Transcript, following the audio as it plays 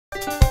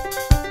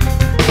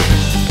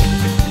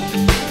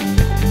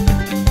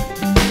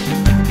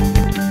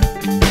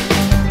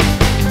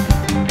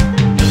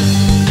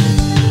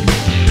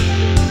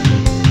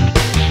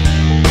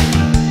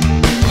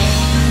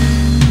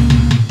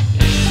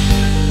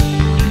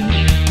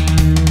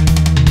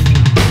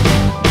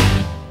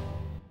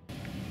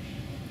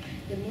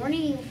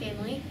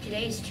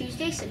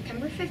Tuesday,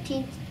 September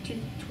 15th,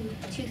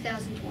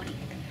 2020.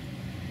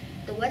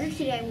 The weather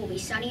today will be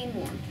sunny and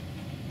warm.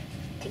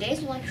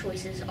 Today's lunch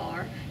choices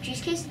are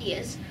cheese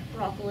quesadillas,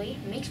 broccoli,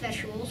 mixed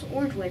vegetables,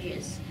 orange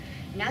wedges.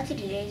 Now to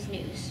today's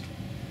news.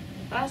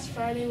 Last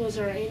Friday was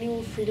our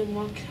annual Freedom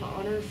Walk to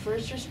honor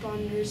first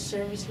responders,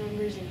 service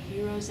members, and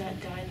heroes that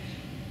died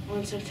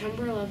on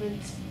September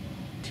 11th,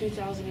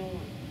 2001.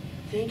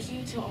 Thank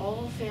you to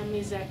all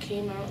families that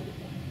came out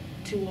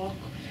to walk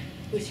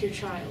with your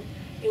child.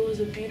 It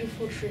was a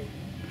beautiful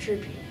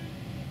tribute.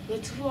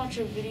 Let's watch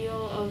a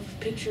video of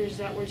pictures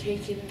that were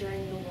taken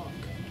during the walk.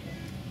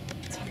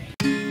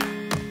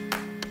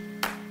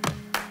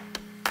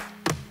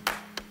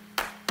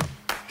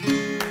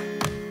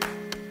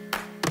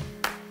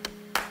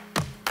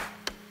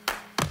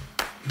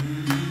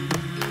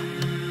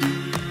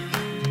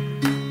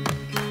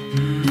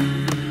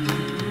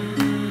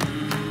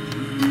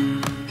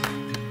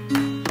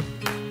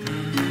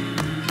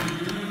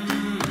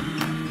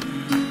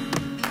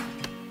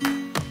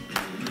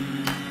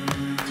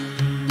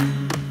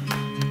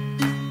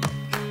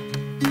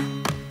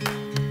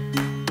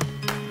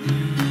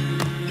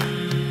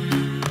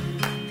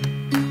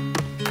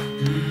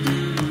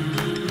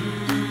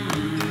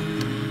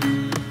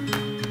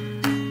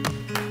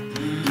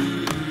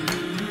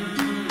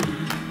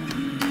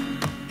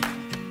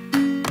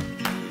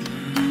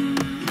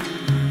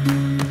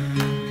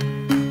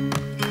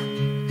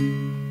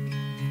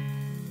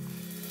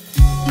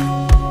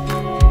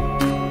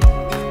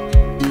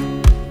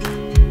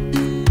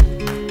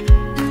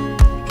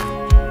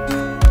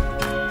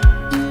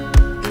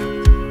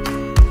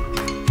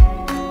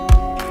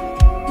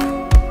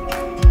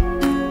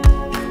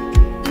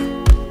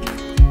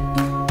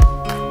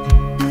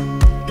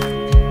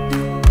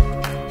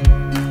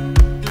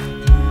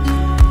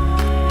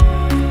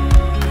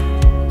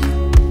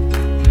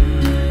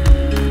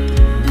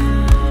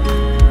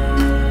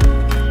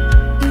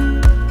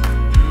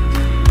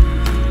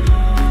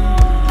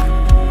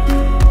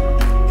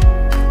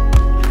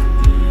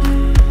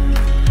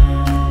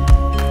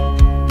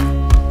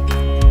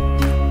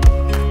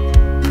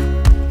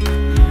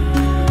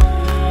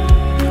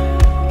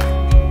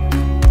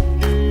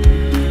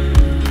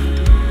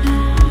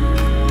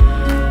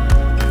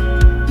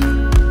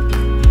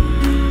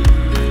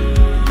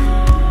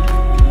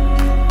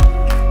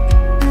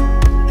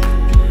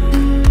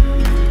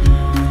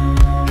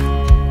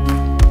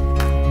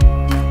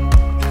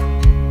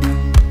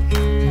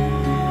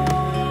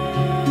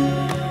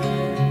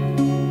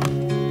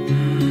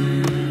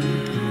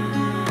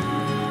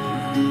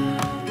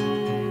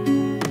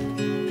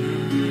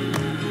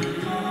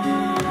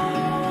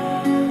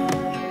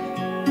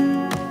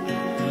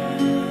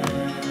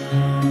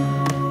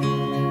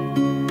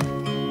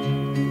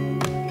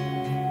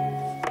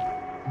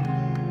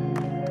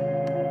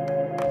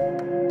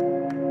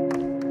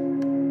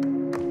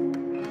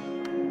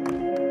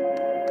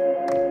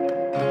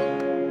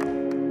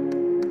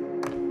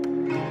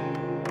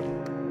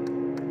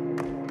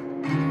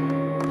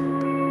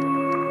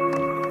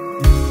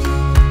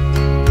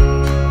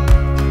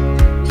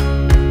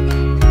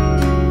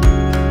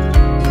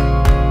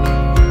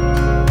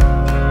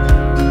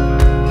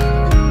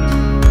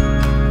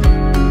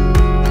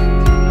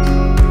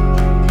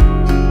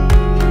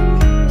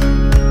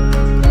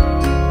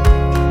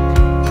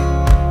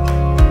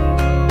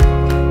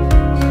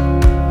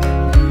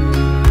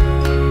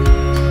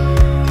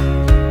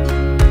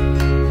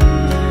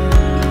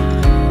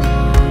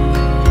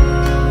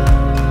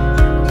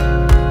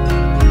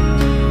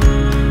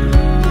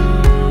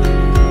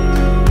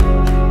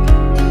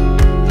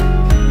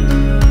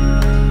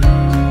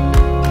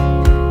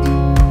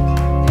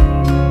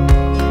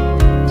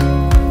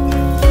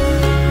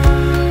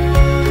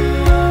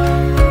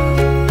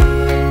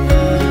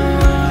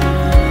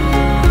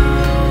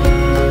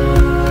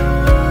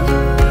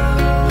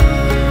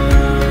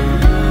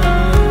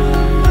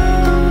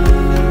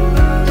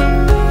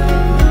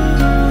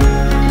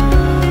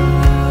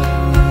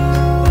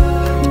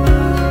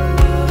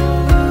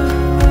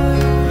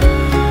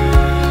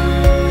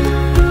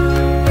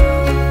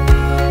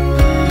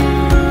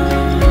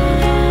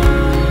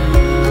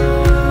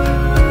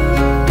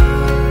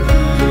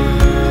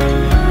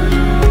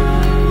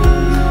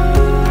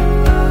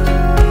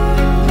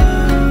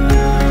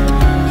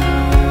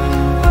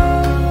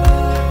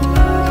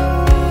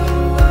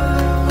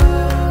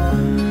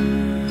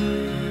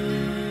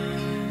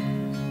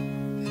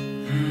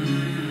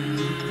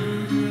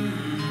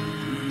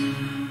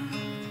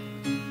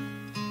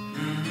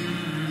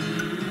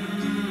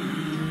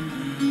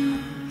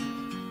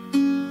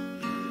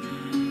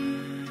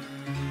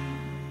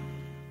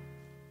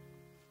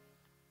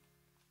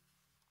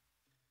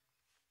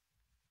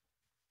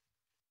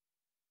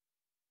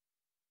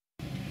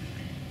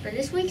 For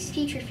this week's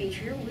teacher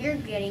feature, we are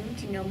getting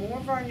to know more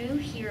of our new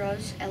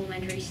Heroes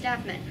Elementary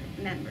staff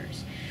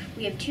members.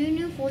 We have 2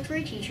 new 4th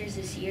grade teachers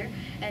this year,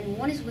 and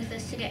one is with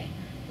us today.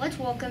 Let's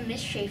welcome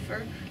Miss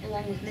Schaefer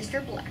along with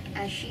Mr. Black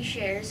as she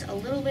shares a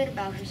little bit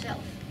about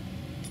herself.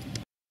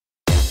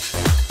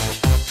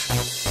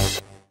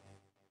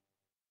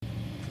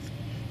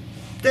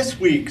 This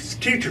week's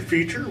teacher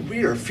feature,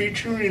 we are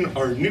featuring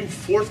our new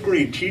 4th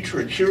grade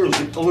teacher at Heroes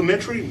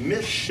Elementary,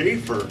 Miss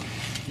Schaefer.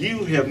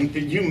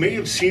 You may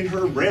have seen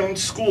her around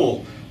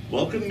school.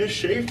 Welcome, Miss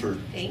Schaefer.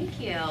 Thank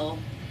you.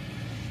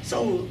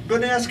 So, I'm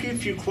going to ask you a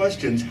few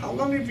questions. How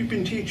long have you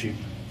been teaching?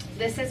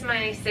 This is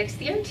my 6th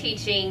year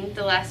teaching.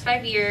 The last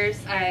 5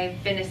 years,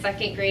 I've been a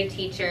 2nd grade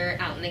teacher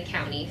out in the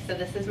county. So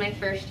this is my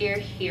 1st year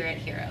here at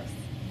Heroes.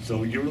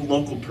 So you're a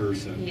local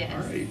person. Yes.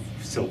 All right.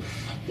 So,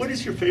 what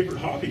is your favorite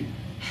hobby?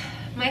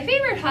 My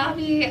favorite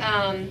hobby,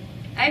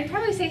 I'd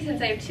probably say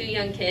since I have 2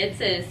 young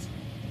kids, is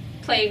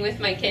playing with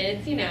my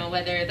kids,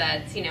 whether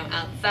that's,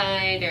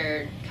 outside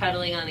or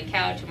cuddling on the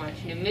couch and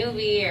watching a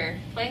movie or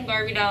playing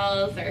Barbie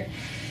dolls or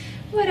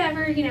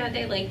whatever,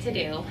 they like to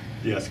do.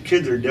 Yes,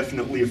 kids are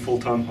definitely a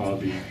full-time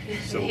hobby.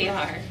 So They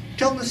are.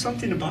 Tell us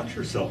something about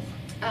yourself.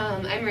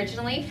 I'm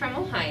originally from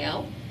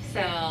Ohio,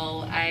 so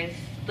I've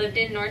lived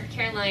in North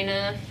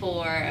Carolina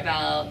for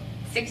about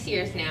 6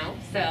 years now,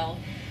 so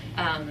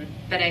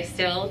but I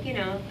still,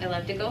 I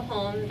love to go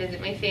home,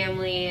 visit my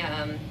family.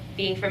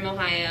 Being from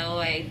Ohio,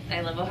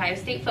 I love Ohio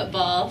State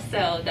football,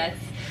 so that's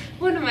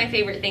one of my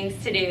favorite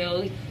things to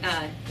do,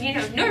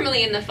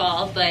 normally in the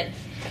fall, but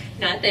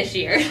not this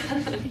year.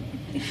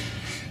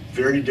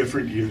 Very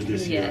different year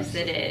this year. Yes,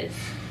 it is.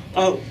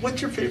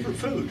 What's your favorite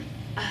food?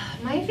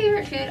 My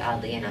favorite food,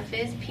 oddly enough,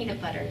 is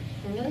peanut butter.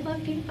 I really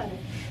love peanut butter.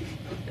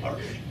 All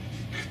right.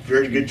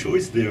 Very good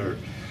choice there.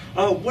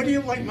 What do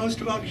you like most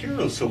about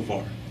Heroes so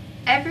far?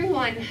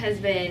 Everyone has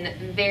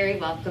been very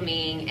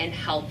welcoming and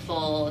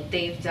helpful.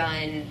 They've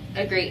done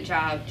a great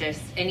job.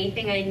 Just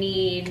anything I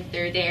need,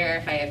 they're there.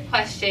 If I have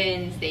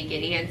questions, they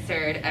get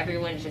answered.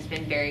 Everyone's just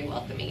been very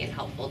welcoming and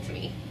helpful to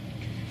me.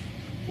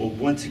 Well,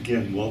 once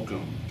again,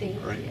 welcome.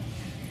 Thank All right. you.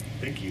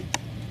 Thank you.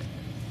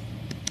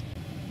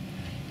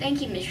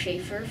 Thank you, Ms.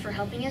 Schaefer, for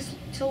helping us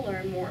to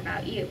learn more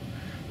about you.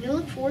 We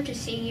look forward to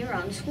seeing you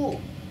around school.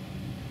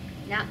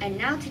 Now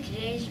to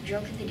today's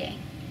joke of the day.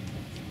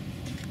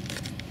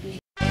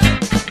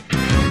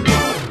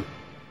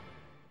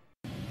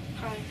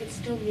 Hi, it's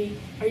still me.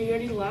 Are you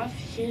ready to laugh?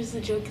 Here's the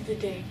joke of the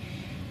day.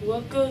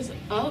 What goes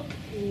up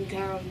and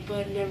down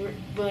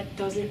but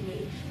doesn't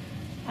move?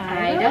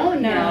 I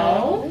don't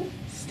know.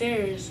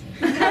 Stairs.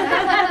 Let's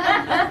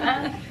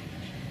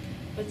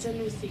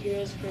end with the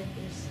hero's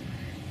purpose.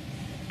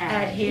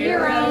 At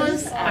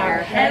Heroes, our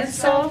heads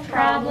solve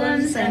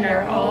problems and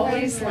are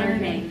always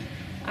learning.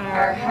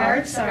 Our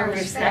hearts are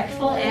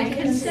respectful and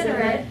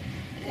considerate,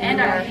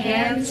 and our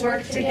hands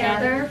work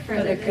together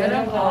for the good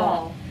of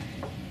all.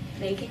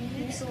 Make it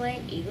an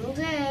excellent Eagle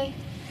Day.